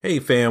Hey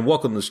fam,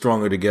 welcome to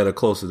Stronger Together,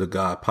 Closer to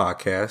God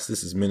podcast.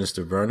 This is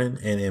Minister Vernon,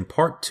 and in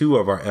part 2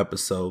 of our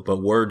episode,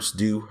 But Words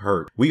Do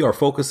Hurt, we are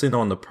focusing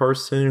on the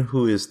person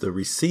who is the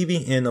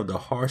receiving end of the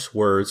harsh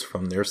words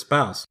from their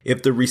spouse.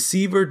 If the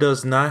receiver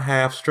does not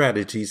have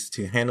strategies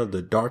to handle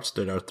the darts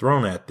that are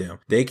thrown at them,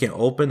 they can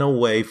open a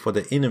way for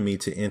the enemy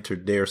to enter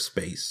their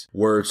space.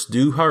 Words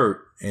do hurt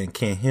and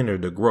can hinder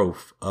the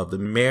growth of the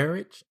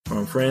marriage.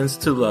 From friends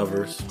to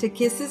lovers, to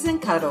kisses and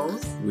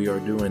cuddles, we are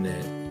doing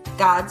it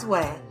God's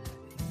way.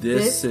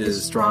 This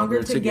is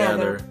Stronger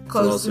Together,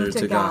 Closer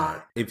to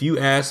God. If you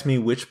ask me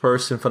which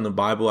person from the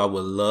Bible I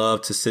would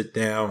love to sit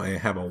down and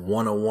have a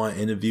one-on-one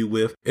interview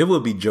with, it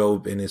would be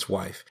Job and his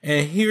wife.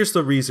 And here's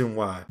the reason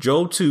why.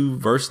 Job 2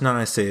 verse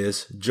 9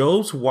 says,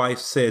 Job's wife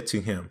said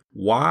to him,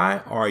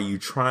 "Why are you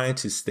trying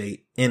to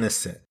stay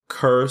innocent?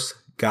 Curse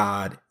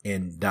God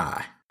and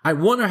die." I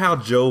wonder how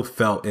Job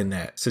felt in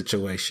that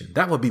situation.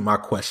 That would be my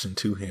question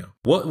to him.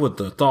 What were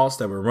the thoughts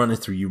that were running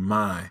through your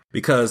mind?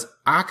 Because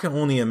I can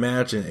only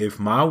imagine if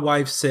my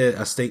wife said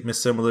a statement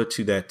similar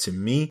to that to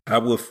me, I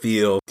would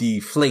feel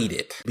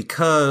deflated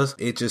because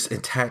it just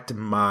attacked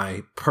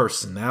my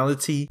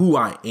personality, who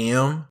I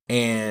am,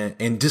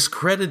 and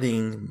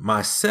discrediting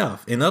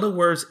myself. In other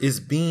words, it's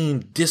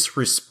being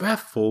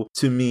disrespectful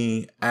to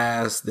me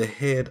as the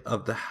head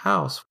of the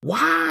house.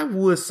 Why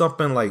would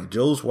something like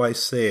Job's wife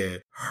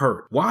said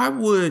hurt? Why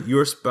would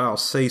your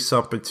spouse say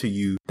something to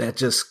you that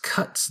just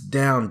cuts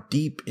down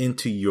deep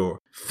into your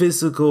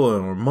physical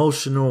or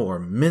emotional or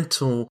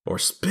mental or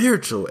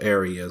spiritual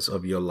areas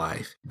of your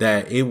life,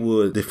 that it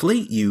would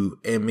deflate you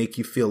and make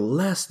you feel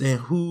less than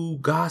who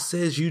God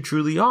says you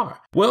truly are?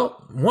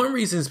 Well, one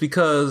reason is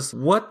because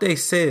what they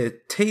said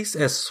tastes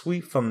as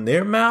sweet from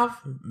their mouth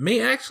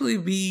may actually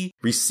be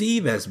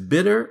received as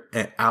bitter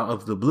and out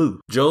of the blue.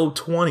 Job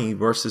 20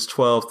 verses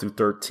 12 through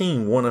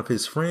 13, one of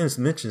his friends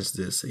mentions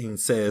this and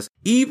says,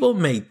 "Evil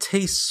may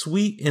taste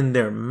sweet in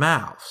their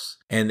mouths,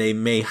 and they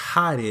may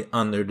hide it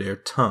under their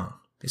tongue."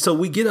 So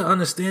we get an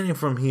understanding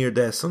from here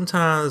that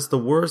sometimes the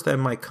words that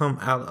might come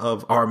out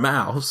of our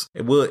mouths,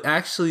 it will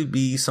actually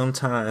be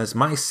sometimes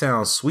might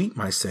sound sweet,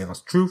 might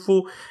sound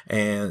truthful,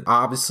 and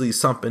obviously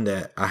something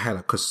that I had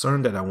a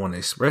concern that I want to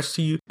express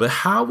to you. But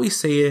how we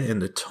say it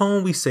and the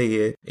tone we say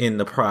it in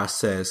the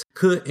process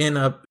could end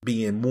up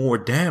being more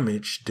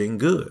damage than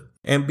good.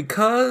 And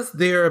because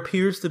there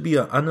appears to be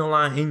an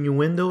underlying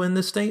innuendo in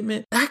this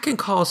statement, that can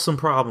cause some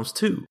problems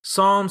too.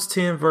 Psalms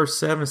 10 verse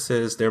 7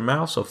 says, "Their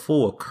mouths are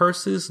full of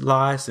curses,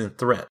 lies, and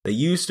threat. They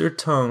use their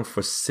tongue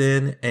for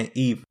sin and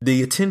evil."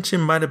 The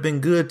intention might have been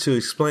good to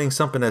explain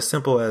something as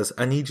simple as,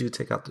 "I need you to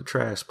take out the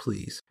trash,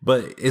 please."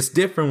 But it's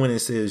different when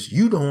it says,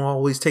 "You don't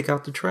always take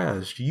out the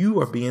trash.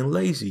 You are being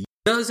lazy."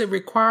 Does it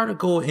require to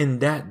go in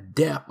that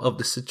depth of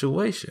the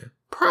situation?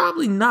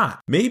 Probably not.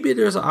 Maybe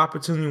there's an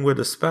opportunity where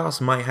the spouse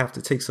might have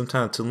to take some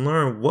time to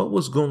learn what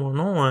was going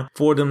on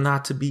for them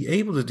not to be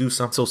able to do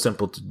something so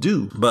simple to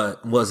do,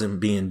 but wasn't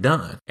being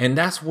done. And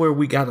that's where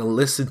we got to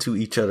listen to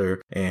each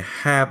other and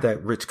have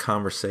that rich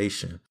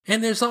conversation.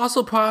 And there's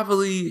also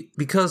probably,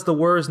 because the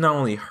words not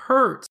only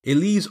hurt, it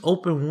leaves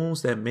open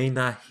wounds that may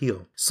not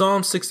heal.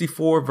 Psalm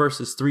 64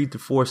 verses 3 to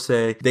 4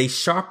 say, "They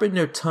sharpen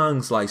their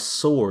tongues like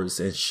swords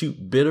and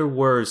shoot bitter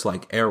words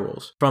like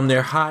arrows. From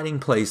their hiding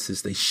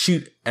places, they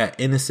shoot at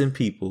innocent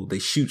people. They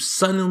shoot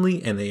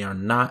suddenly and they are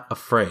not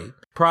afraid."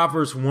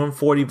 Proverbs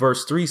 140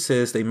 verse 3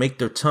 says, "They make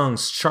their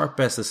tongues sharp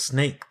as a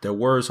snake. Their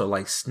words are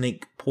like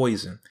snake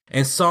poison."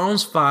 And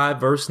Psalms 5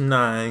 verse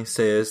 9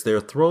 says, "Their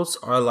throats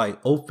are like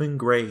open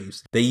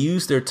graves. They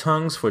use their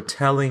tongues for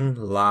telling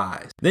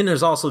lies." Then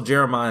there's also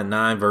Jeremiah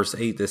 9 verse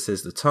 8 that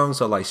says, "The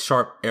tongues are like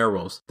sharp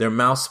arrows. Their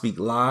mouths speak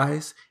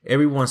lies.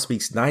 Everyone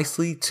speaks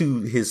nicely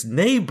to his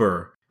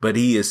neighbor, but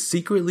he is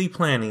secretly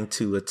planning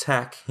to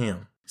attack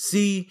him."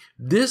 See,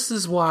 this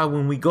is why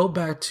when we go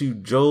back to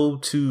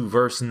Job 2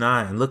 verse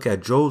 9, look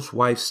at Job's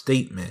wife's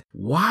statement.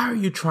 Why are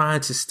you trying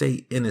to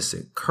stay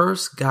innocent?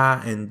 Curse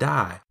God and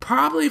die.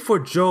 Probably for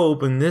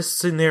Job in this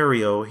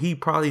scenario, he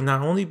probably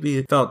not only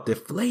felt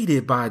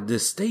deflated by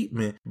this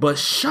statement, but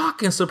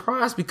shocked and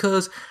surprised,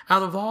 because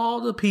out of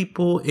all the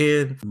people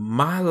in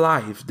my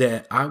life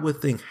that I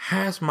would think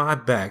has my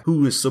back,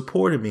 who is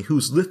supporting me,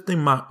 who's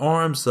lifting my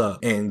arms up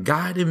and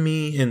guiding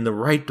me in the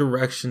right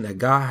direction that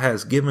God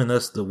has given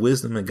us the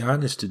wisdom and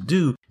guidance to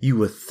do, you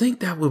would think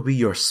that would be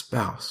your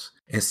spouse.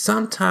 And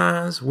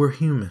sometimes we're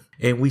human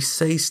and we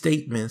say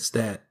statements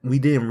that we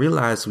didn't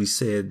realize we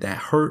said that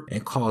hurt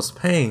and cause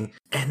pain,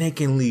 and they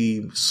can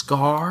leave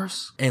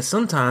scars and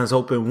sometimes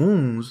open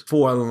wounds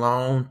for a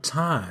long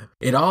time.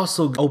 It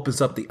also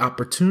opens up the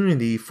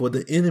opportunity for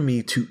the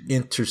enemy to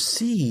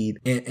intercede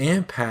and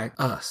impact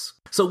us.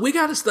 So we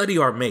got to study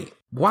our mate.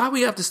 Why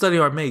we have to study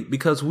our mate?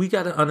 Because we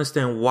got to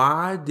understand,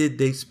 why did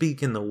they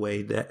speak in the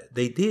way that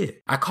they did?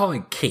 I call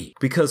it cape,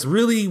 because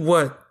really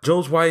what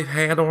Job's wife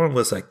had on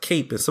was a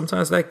cape. And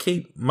sometimes that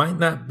cape might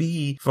not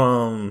be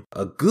from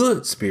a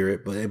good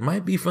spirit, but it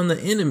might be from the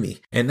enemy.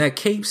 And that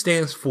cape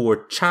stands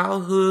for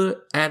childhood,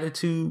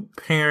 attitude,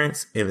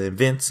 parents, and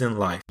events in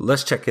life.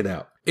 Let's check it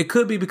out. It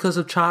could be because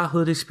of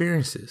childhood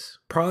experiences,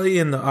 probably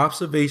in the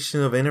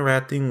observation of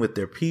interacting with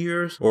their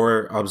peers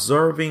or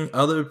observing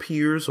other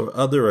peers or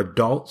other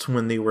adults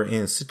when they were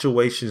in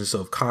situations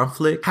of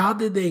conflict. How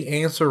did they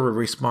answer or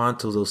respond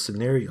to those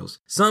scenarios?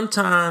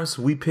 Sometimes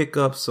we pick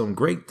up some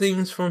great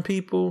things from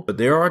people, but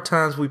there are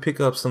times we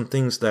pick up some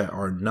things that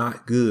are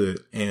not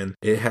good, and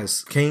it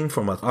has came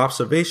from an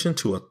observation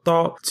to a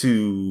thought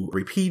to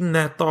repeating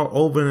that thought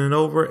over and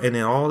over, and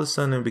then all of a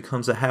sudden it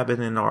becomes a habit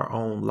in our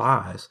own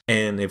lives.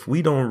 And if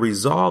we don't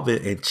resolve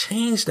it and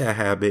change that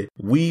habit,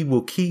 we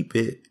will keep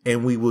it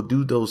and we will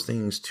do those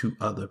things to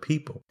other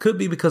people. Could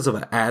be because of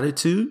an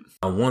attitude.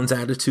 One's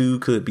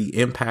attitude could be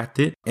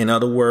impacted. In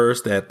other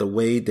words, that the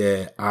way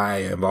that I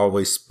have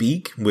always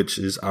speak, which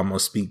is I'm going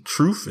to speak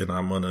truth and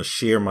I'm going to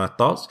share my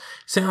thoughts,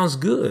 sounds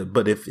good.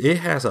 But if it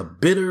has a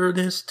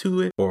bitterness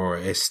to it or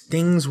it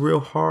stings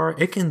real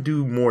hard, it can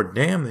do more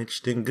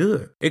damage than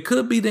good. It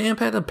could be the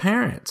impact of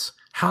parents.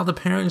 How the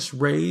parents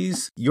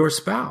raise your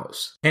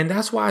spouse. And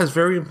that's why it's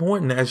very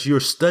important as you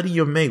study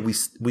your mate.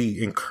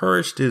 We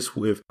encourage this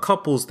with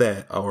couples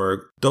that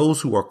are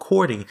those who are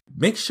courting.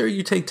 Make sure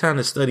you take time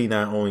to study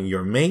not only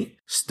your mate,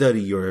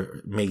 study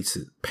your mate's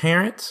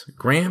parents,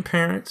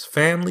 grandparents,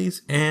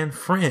 families, and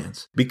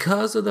friends,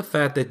 because of the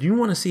fact that you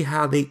want to see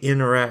how they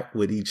interact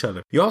with each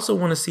other. You also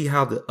want to see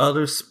how the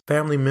other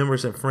family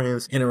members and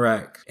friends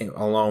interact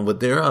along with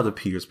their other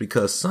peers,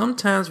 because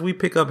sometimes we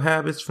pick up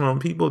habits from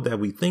people that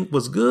we think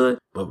was good,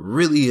 but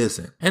really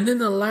isn't. And then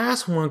the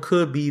last one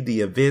could be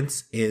the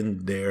events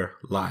in their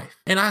life.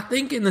 And I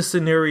think in the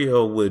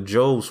scenario with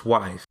Job's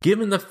wife,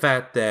 given the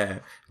fact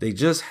that they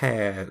just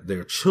had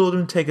their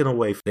children taken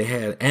away, they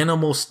had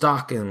animal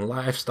stock and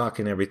livestock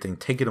and everything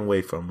taken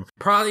away from them,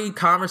 probably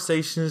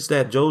conversations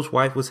that Job's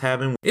wife was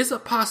having, it's a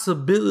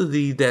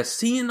possibility that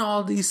seeing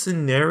all these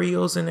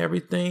scenarios and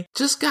everything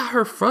just got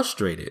her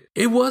frustrated.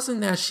 It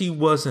wasn't that she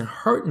wasn't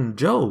hurting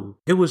Job.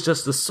 It was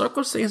just the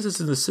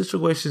circumstances and the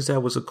situations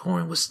that was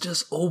occurring was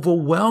just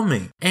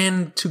overwhelming.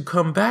 And to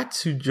come back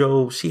to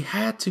Job, she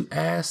had to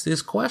ask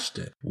this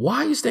question: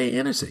 why you stay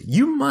innocent?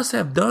 You must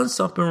have done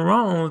something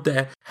wrong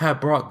that had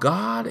brought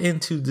God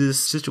into this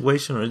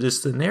situation or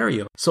this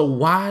scenario. So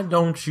why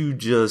don't you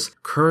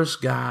just curse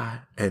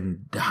God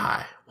and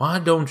die? Why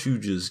don't you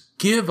just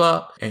give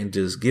up and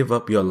just give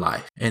up your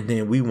life? And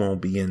then we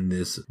won't be in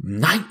this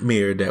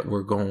nightmare that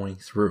we're going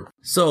through.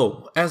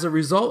 So as a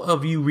result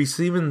of you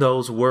receiving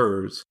those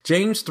words,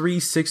 James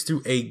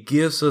 3:6-8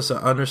 gives us an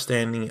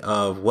understanding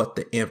of what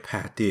the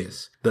impact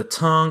is. The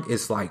tongue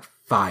is like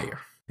fire.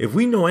 If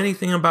we know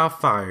anything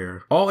about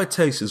fire, all it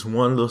takes is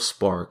one little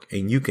spark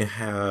and you can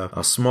have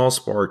a small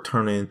spark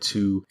turn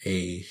into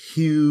a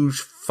huge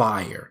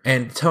fire.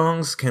 And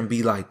tongues can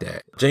be like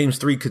that. James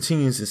 3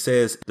 continues and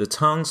says, the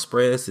tongue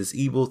spreads its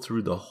evil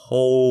through the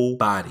whole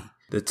body.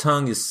 The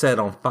tongue is set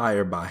on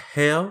fire by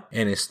hell,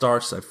 and it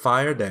starts a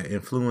fire that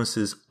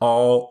influences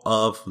all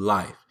of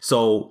life.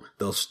 So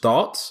those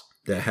thoughts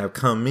that have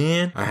come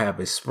in, I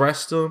have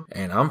expressed them,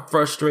 and I'm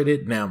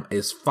frustrated. Now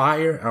it's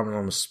fire. I'm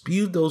going to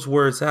spew those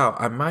words out.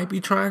 I might be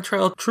trying to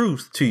tell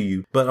truth to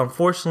you, but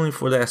unfortunately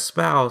for that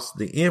spouse,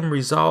 the end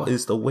result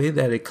is the way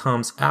that it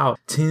comes out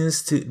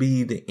tends to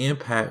be the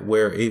impact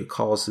where it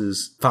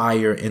causes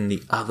fire in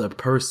the other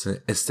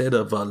person instead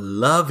of a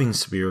loving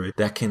spirit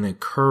that can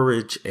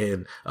encourage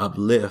and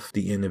uplift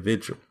the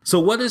individual.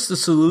 So what is the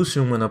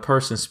solution when a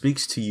person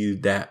speaks to you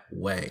that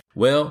way?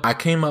 Well, I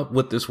came up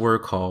with this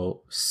word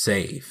called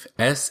SAVE.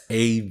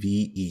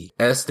 SAVE.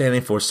 S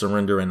standing for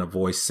surrender and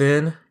avoid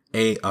sin.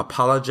 A,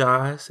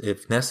 apologize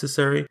if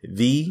necessary.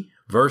 V,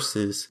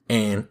 versus,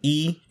 and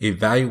E,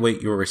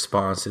 evaluate your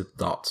responsive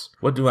thoughts.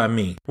 What do I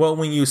mean? Well,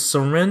 when you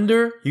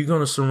surrender, you're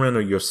going to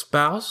surrender your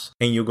spouse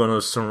and you're going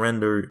to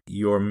surrender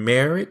your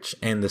marriage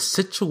and the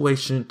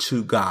situation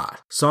to God.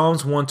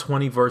 Psalms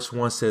 120 verse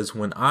 1 says,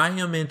 when I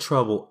am in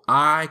trouble,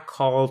 I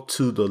call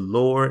to the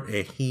Lord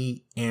and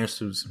he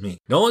answers me.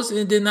 Notice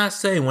it did not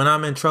say when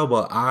I'm in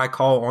trouble, I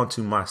call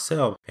onto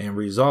myself and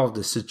resolve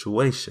the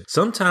situation.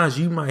 Sometimes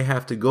you might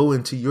have to go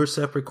into your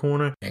separate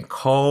corner and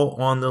call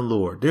on the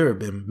Lord. There have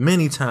been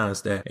many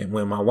times that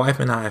when my wife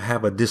and I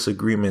have a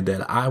disagreement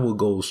that I will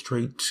go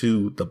straight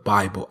to the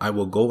Bible. I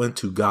will go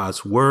into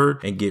God's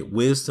word and get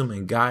wisdom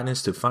and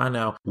guidance to find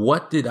out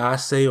what did I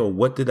say or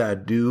what did I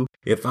do.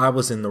 If I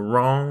was in the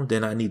wrong,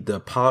 then I need to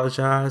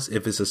apologize.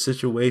 If it's a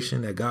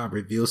situation that God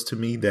reveals to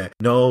me that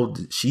no,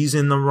 she's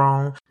in the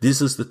wrong,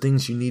 this is the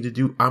things you need to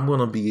do, I'm going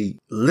to be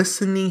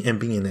listening and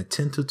being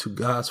attentive to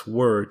God's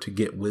word to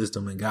get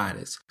wisdom and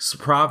guidance. So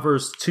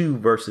Proverbs 2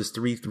 verses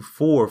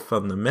 3-4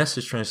 from the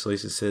Message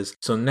translation says,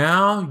 so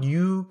now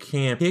you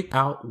can pick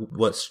out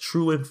what's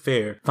true and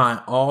fair,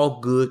 find all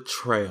good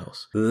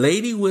trails.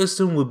 Lady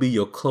wisdom will be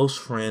your close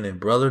friend and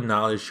brother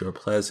knowledge your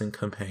pleasant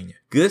companion.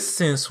 Good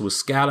sense will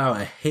scout out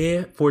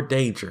ahead for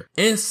danger.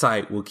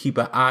 Insight will keep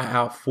an eye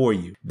out for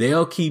you.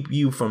 They'll keep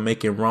you from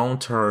making wrong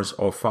turns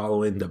or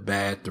following the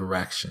bad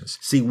directions.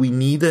 See, we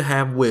need to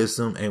have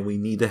wisdom and we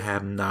need to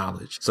have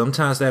knowledge.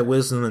 Sometimes that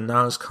wisdom and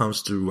knowledge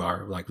comes through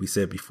our, like we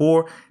said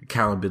before,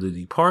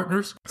 accountability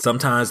partners.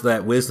 Sometimes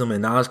that wisdom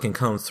and knowledge can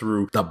come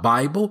through the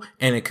Bible,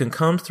 and it can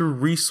come through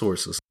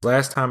resources.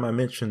 Last time I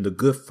mentioned The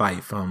Good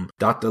Fight from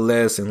Dr.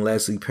 Les and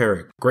Leslie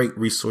Parrott. Great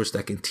resource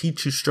that can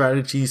teach you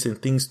strategies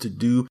and things to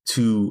do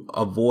to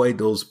avoid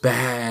those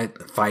bad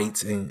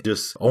fights and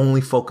just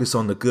only focus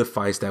on the good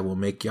fights that will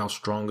make y'all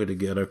stronger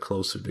together,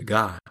 closer to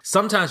God.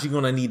 Sometimes you're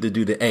going to need to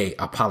do the A,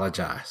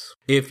 apologize.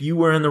 If you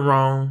were in the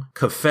wrong,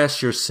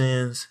 confess your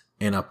sins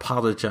and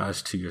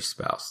apologize to your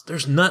spouse.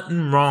 There's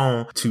nothing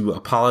wrong to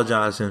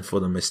apologizing for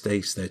the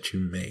mistakes that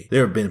you made.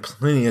 There have been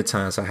plenty of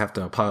times I have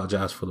to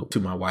apologize to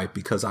my wife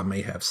because I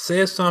may have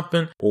said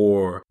something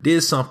or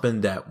did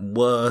something that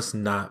was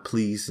not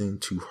pleasing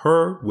to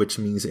her, which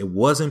means it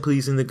wasn't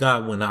pleasing to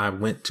God when I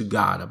went to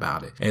God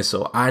about it. And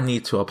so I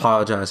need to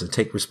apologize and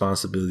take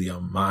responsibility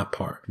on my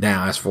part.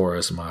 Now, as far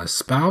as my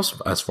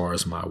spouse, as far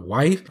as my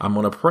wife, I'm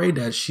going to pray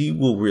that she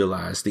will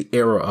realize the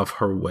error of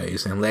her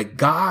ways and let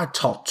God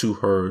talk to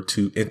her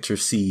to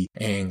intercede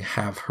and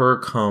have her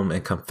come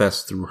and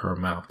confess through her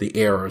mouth the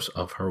errors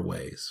of her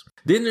ways.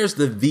 Then there's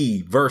the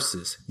V,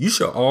 verses. You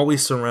should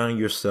always surround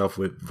yourself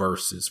with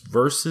verses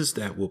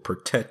that will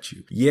protect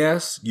you.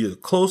 Yes, your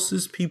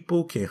closest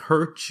people can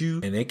hurt you,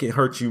 and they can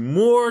hurt you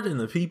more than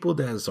the people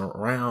that's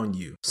around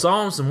you.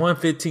 Psalms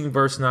 115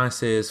 verse 9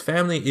 says,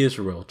 Family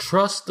Israel,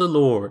 trust the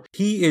Lord.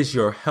 He is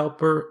your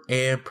helper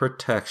and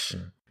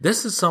protection.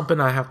 This is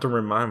something I have to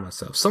remind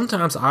myself.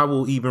 Sometimes I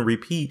will even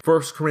repeat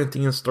 1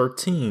 Corinthians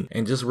 13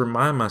 and just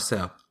remind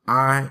myself,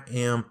 I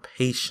am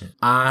patient.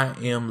 I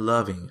am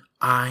loving.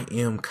 I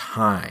am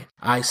kind.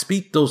 I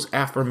speak those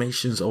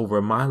affirmations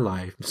over my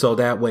life so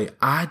that way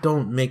I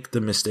don't make the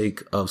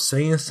mistake of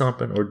saying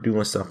something or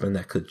doing something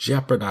that could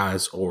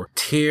jeopardize or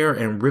tear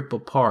and rip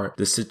apart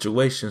the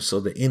situation so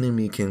the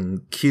enemy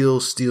can kill,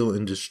 steal,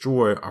 and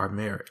destroy our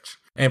marriage.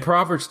 And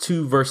Proverbs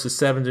 2 verses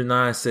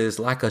 7-9 says,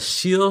 like a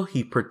shield,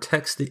 he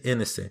protects the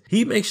innocent.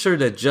 He makes sure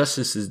that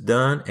justice is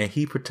done and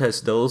he protects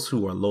those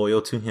who are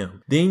loyal to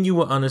him. Then you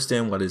will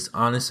understand what is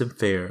honest and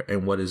fair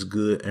and what is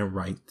good and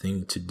right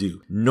thing to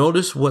do.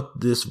 Notice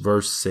what this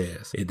verse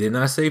says. It did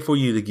not say for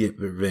you to get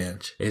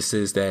revenge. It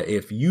says that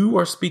if you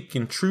are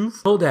speaking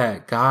truth, know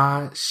that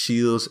God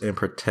shields and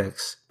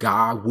protects.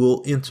 God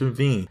will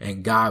intervene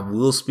and God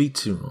will speak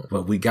to them.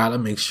 But we got to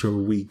make sure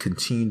we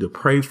continue to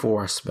pray for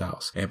our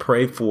spouse and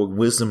pray for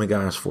wisdom and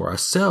guidance for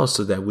ourselves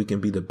so that we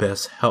can be the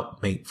best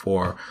helpmate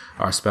for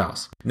our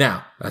spouse.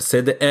 Now, I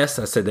said the S,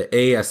 I said the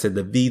A, I said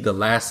the V, the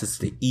last is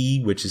the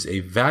E, which is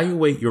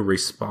evaluate your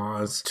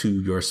response to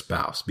your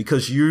spouse,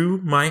 because you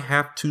might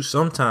have to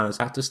sometimes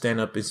have to stand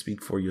up and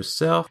speak for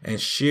yourself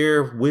and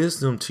share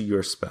wisdom to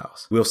your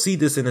spouse. We'll see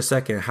this in a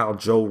second, how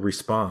Job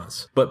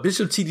responds. But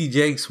Bishop T.D.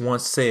 Jakes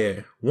once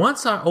said,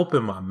 once I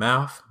open my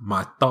mouth,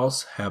 my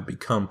thoughts have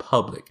become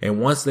public. And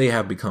once they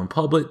have become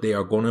public, they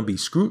are going to be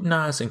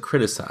scrutinized and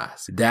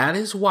criticized. That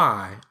is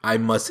why I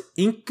must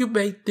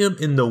incubate them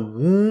in the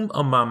womb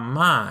of my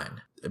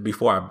mind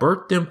before I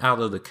birth them out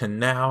of the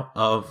canal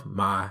of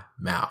my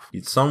mouth.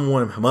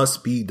 Someone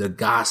must be the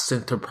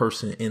God-centered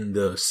person in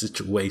the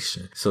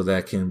situation so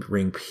that can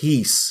bring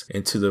peace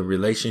into the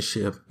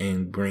relationship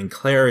and bring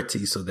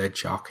clarity so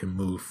that y'all can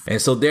move.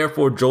 And so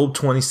therefore, Job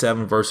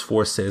 27 verse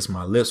 4 says,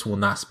 my lips will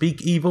not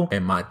speak evil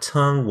and my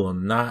tongue will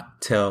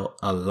not tell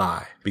a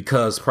lie.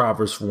 Because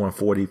Proverbs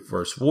 140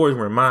 verse 4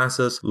 reminds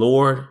us,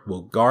 Lord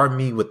will guard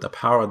me with the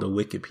power of the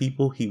wicked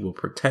people. He will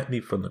protect me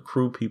from the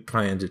cruel people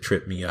trying to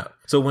trip me up.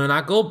 So when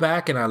I go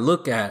back and I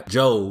look at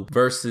Job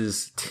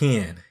verses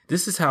 10,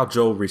 this is how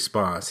Job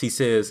responds. He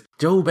says,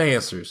 Job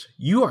answers,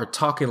 you are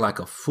talking like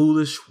a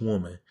foolish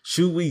woman.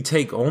 Should we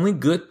take only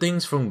good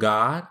things from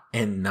God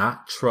and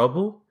not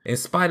trouble? In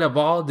spite of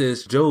all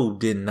this, Job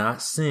did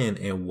not sin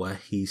in what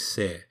he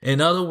said. In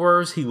other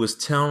words, he was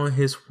telling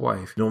his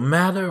wife, no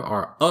matter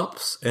our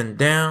ups and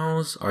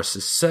downs, our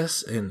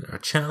success and our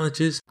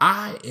challenges,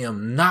 I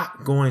am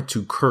not going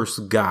to curse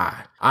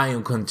God. I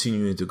am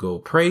continuing to go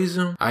praise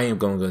him. I am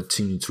going to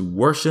continue to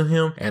worship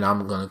him. And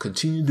I'm going to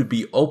continue to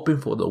be open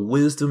for the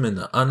wisdom and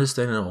the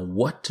understanding of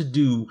what to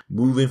do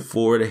moving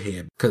forward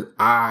ahead. Because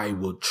I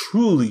will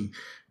truly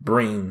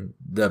bring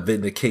the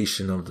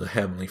vindication of the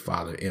Heavenly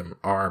Father in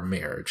our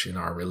marriage, in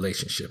our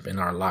relationship, in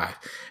our life.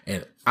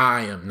 And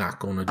I am not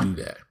going to do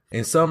that.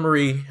 In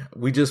summary,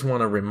 we just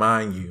want to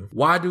remind you,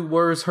 why do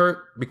words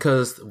hurt?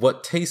 Because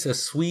what tastes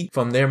as sweet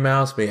from their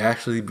mouths may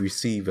actually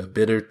receive a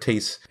bitter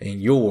taste in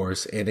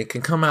yours, and it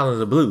can come out of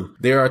the blue.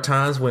 There are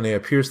times when there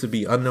appears to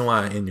be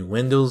underlying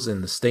innuendos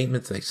in the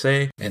statements they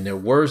say, and their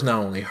words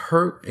not only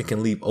hurt, it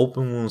can leave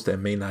open wounds that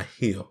may not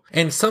heal.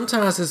 And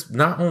sometimes it's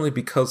not only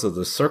because of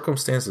the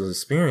circumstances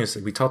experience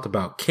that we talked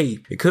about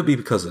Kate. It could be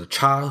because of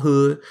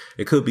childhood.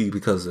 It could be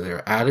because of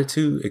their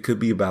attitude. It could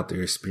be about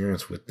their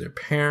experience with their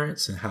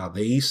parents and how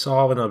they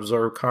solve and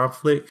observe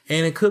conflict,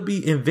 and it could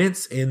be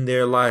events in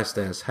their lives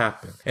that has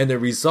happened. And the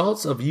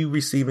results of you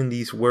receiving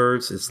these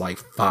words is like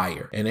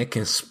fire, and it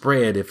can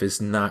spread if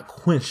it's not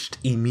quenched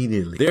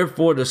immediately.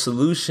 Therefore, the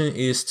solution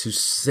is to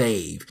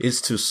save,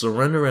 is to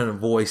surrender and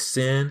avoid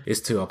sin,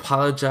 is to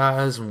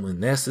apologize when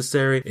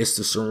necessary, is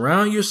to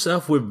surround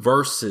yourself with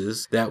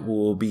verses that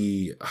will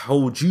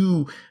hold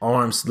you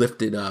arms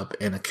lifted up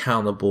and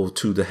accountable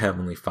to the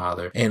Heavenly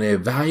Father, and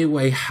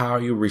evaluate how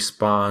you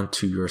respond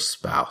to your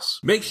spouse.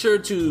 Make sure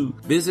to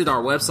visit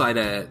our website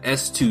at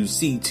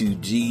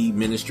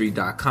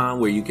s2c2gministry.com,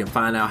 where you can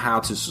find out how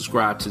to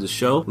subscribe to the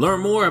show,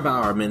 learn more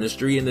about our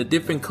ministry and the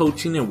different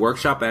coaching and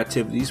workshop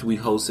activities we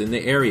host in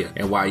the area.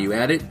 And while you're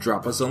at it,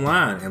 drop us a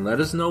line and let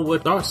us know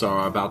what thoughts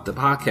are about the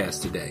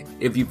podcast today.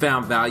 If you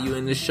found value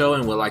in this show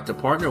and would like to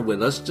partner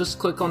with us, just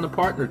click on the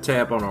partner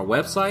tab on our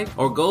website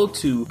or go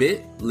to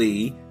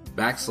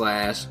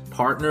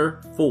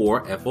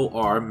bit.ly/partner4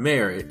 FOR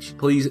marriage.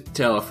 Please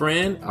tell a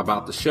friend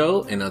about the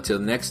show, and until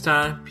next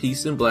time,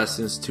 peace and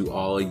blessings to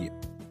all of you.